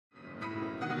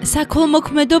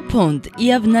საქველმოქმედო ფონდ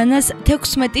იავნანას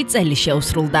 16 წელი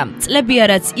შეუსრულდა. წლებია,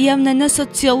 რაც იავნანა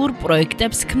სოციალურ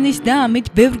პროექტებს ქმნის და ამით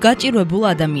ბევრ გაჭირვებულ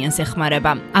ადამიანს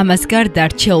ეხმარება. ამას გარდა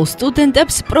რჩეულ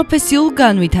სტუდენტებს პროფესიულ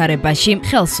განვითარებაში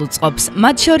ხელს უწყობს.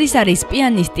 მათ შორის არის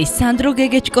პიანისტი სანდრო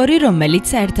გეგეჭკორი, რომელიც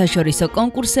საერთაშორისო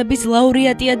კონკურსების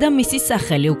ლაურეატია და მისი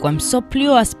სახელი უკვე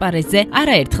მსოფლიო ასპარეზზე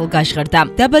არაერთხელ გაჟღერდა.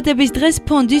 დაბადების დღეს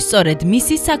ფონდი სწორედ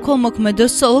მისი საქველმოქმედო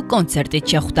სოლო კონცერტით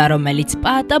შეხვდა, რომელიც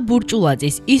პაატა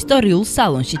ბურჭულაძის ისტორიულ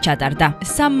სალონში ჩატარდა.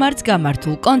 სამ მარტს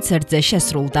გამართულ კონცერტზე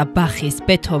შესრულდა ბახის,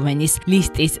 ბეთჰოვენის,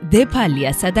 ლისტის,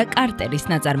 დეფალიასა და კარტერის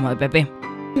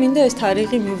ნაწარმოებები. მინდა ეს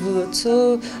თარიღი მივულოცო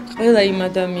ყველა იმ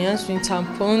ადამიანს, ვინც ამ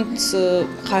ფონდს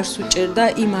ხარს უჭერდა,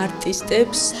 იმ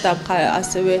არტისტებს და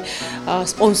ასევე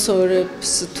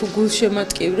სპონსორებს თუ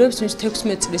გულშემატკივრებს, ვინც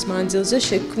 16 წლის მანძილზე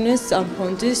შექმნეს ამ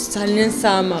ფონდის ძალიან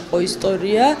საამაყო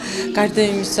ისტორია. გარდა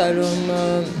იმისა, რომ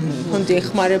ფონდი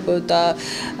ეხმარებოდა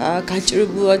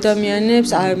გაჭირვებულ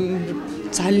ადამიანებს,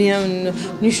 ძალიან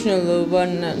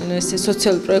მნიშვნელოვან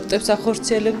სოციალურ პროექტებს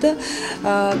ახორციელებდა.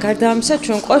 გარდა ამისა,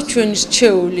 ჩვენ ყავს ჩვენი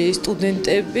რჩეული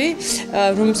სტუდენტები,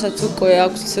 რომელსაც უკვე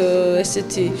აქვს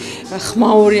ესეთი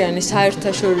ხმაურიანი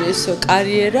საერთაშორისო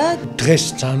კარიერა. დღეს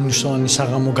ძალიან მნიშვნელოვანი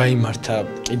საღამო გაიმართა,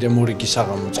 კიდე მორიგი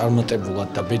საღამო წარმატებულად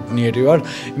და ბედნიერი ვარ,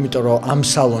 იმიტომ რომ ამ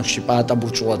სალონში პაატა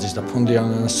ბურჭულაძის და ფონდი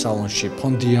იავნანას სალონში,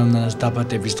 ფონდი იავნანას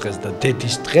დაბადების დღეს და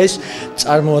დედის დღეს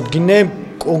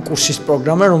წარმოადგინე კონკურსის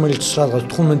პროგრამა, რომელიც რაღაც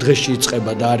 15 დღეში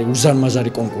იწყება და არის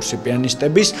უზარმაზარი კონკურსი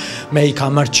პიანისტების. მე იქ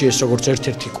ამარჩიეს როგორც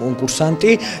ერთ-ერთი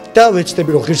კონკურსანტი და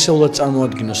ვეცდები რომ ღირსეულად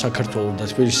წარმოადგინო საქართველოს და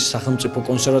თბილისის სახელმწიფო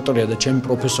კონსერვატორია და ჩემი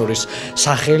პროფესორის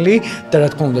სახელი და რა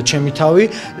თქმა უნდა ჩემი თავი.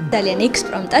 ძალიან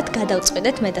ექსპრომტად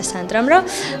გადავწყვეტეთ მე და სანდრამ, რომ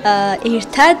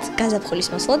ერთად გაზაფხულის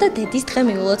მოსვლა და დედის დღე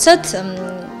მივულოცოთ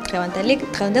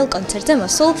დღევანდელ კონცერტზე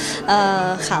მოსულ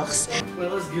ხალხს.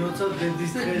 ყველას გიოცავთ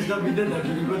დედის დღეს და მინდა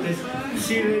დაგიგოთ ეს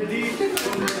სირედი.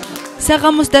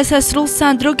 საღამოს დასასრულს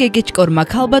სანდრო გეგეჭკორმა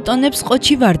ქალბატონებს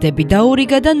ყოჩი ვარდები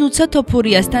დაურიგა და ნუცა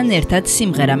თოფურიასთან ერთად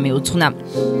სიმღერა მიუძღვნა.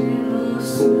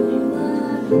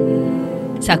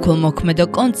 საქველმოქმედო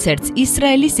კონცერტს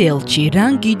ისრაელის ელჩი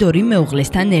რანგიდორი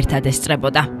მეუღლესთან ერთად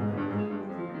ესწრებოდა.